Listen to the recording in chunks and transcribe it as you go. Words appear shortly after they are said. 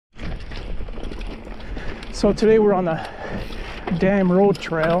So today we're on the Dam Road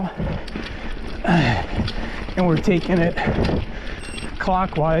Trail, and we're taking it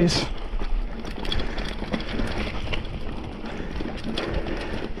clockwise.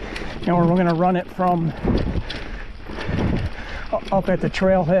 And we're going to run it from up at the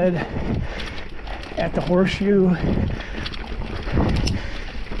trailhead at the Horseshoe,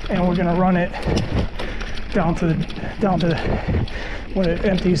 and we're going to run it down to when it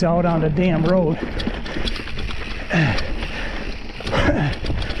empties out on the Dam Road.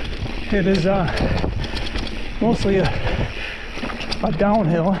 It is mostly a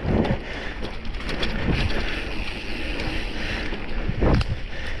downhill.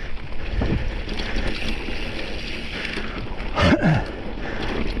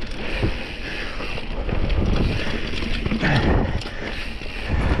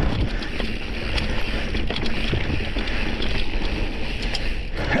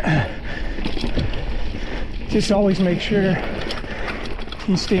 Just always make sure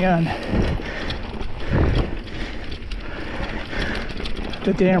you stay on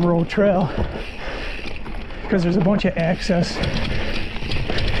the Dam Road Trail, because there's a bunch of access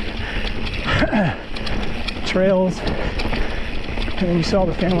trails, and then you saw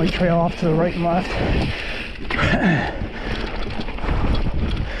the family trail off to the right and left.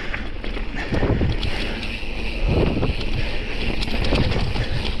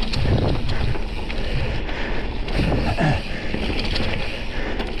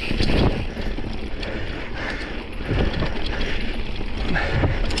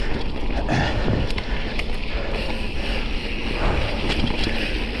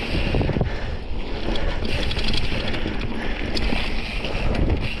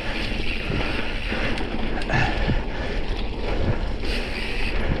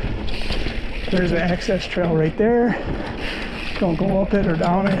 There's an access trail right there. Don't go up it or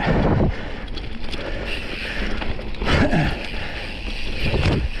down it.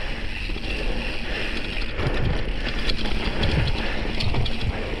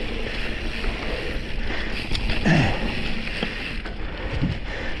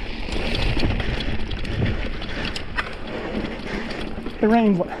 It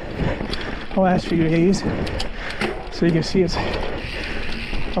rained the last few days, so you can see it's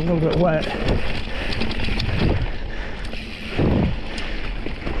a little bit wet.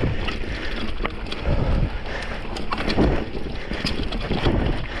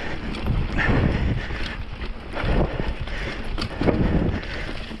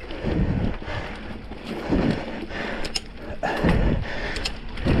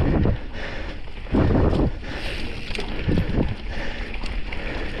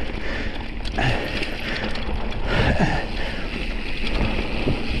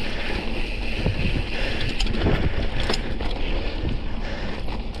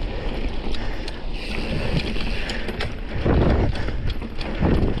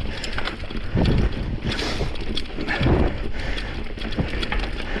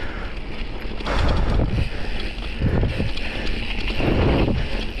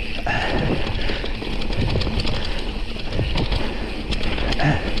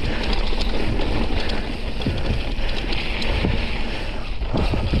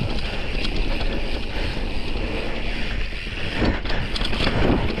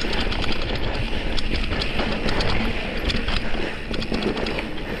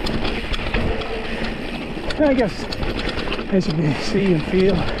 I guess, as you can see and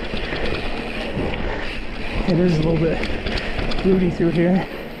feel, it is a little bit rooty through here.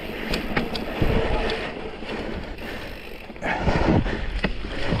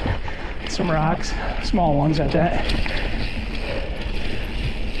 Some rocks, small ones at that.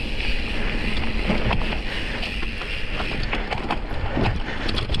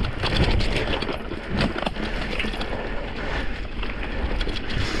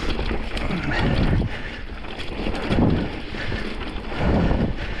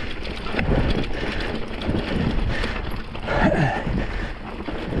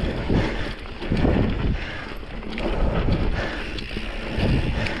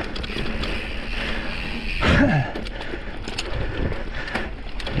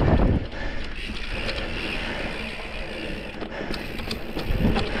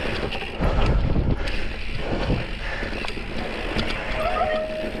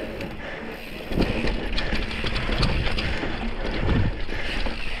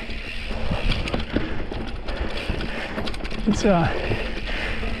 It's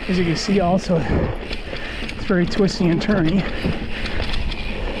as you can see, also it's very twisty and turny.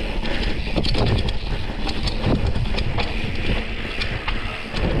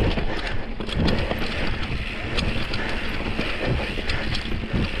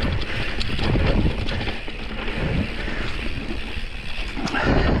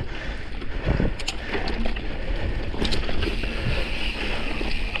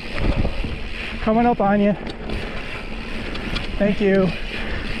 coming up on you. Thank you.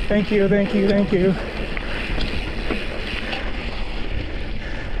 Thank you, thank you, thank you.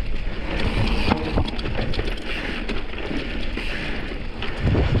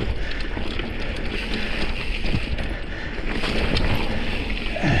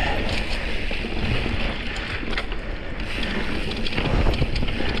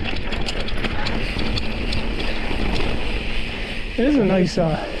 It is a nice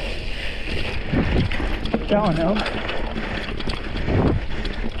downhill.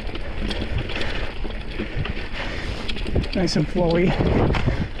 Nice and flowy.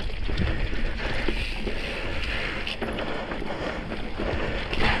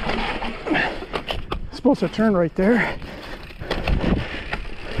 Supposed to turn right there.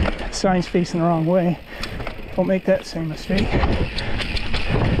 Sign's facing the wrong way. Don't make that same mistake.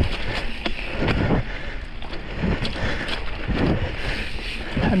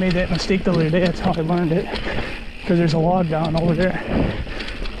 I made that mistake the other day. That's how I learned it, because there's a log down over there.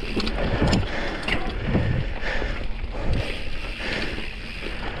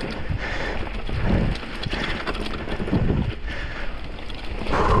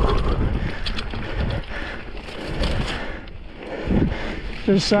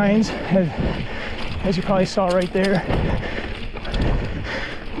 There's signs, as you probably saw right there,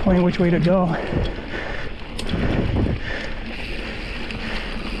 pointing which way to go.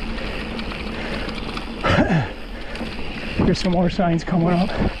 There's some more signs coming up.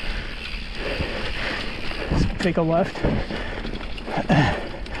 So take a left.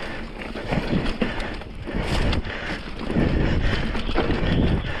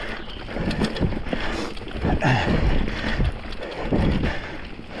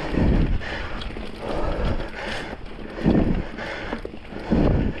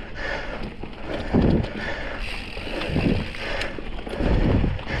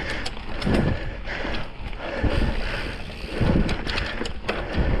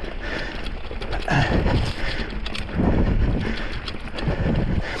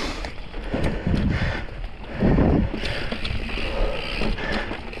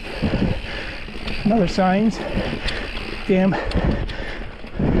 Another signs, damn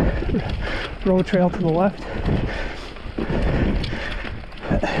road trail to the left.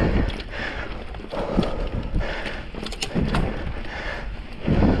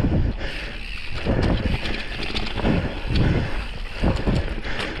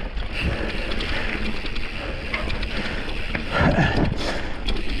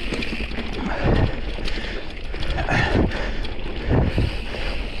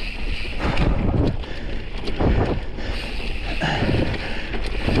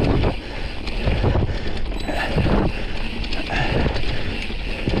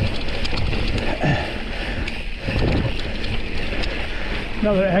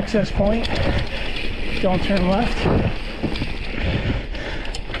 Another access point. Don't turn left.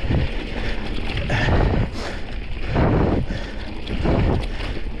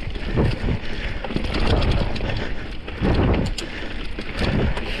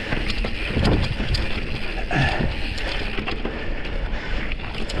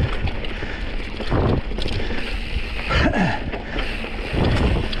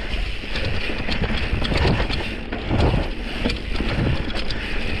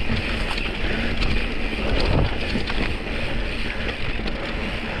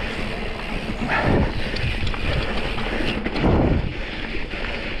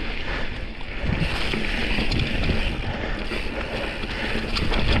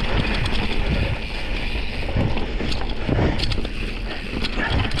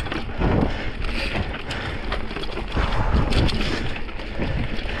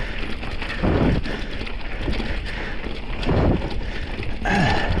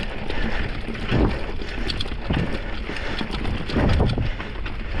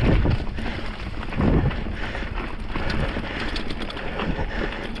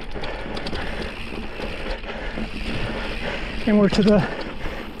 And we're to the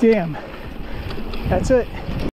dam. That's it.